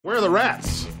Where are the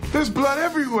rats? There's blood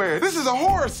everywhere. This is a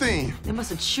horror scene. They must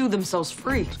have chewed themselves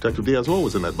free. Detective Diaz-Wall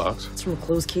was in that box. It's from a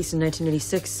closed case in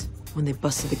 1986 when they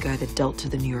busted the guy that dealt to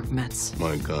the New York Mets.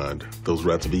 My God, those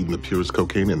rats have eaten the purest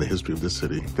cocaine in the history of this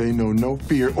city. They know no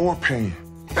fear or pain.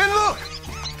 And look!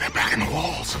 They're back in the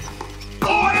walls.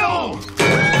 Oil!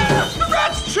 The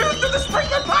rats chewed through the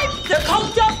sprinkler pipe! They're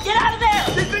coked up! Get out of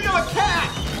there! They think I'm a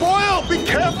cat! Boyle, be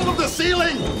careful of the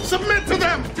ceiling! Submit to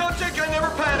them! Don't think I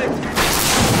never panicked.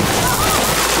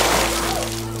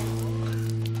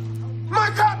 My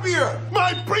copier!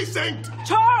 My precinct!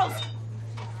 Charles!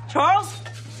 Charles?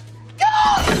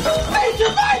 They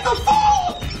survived the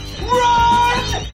fall! Run!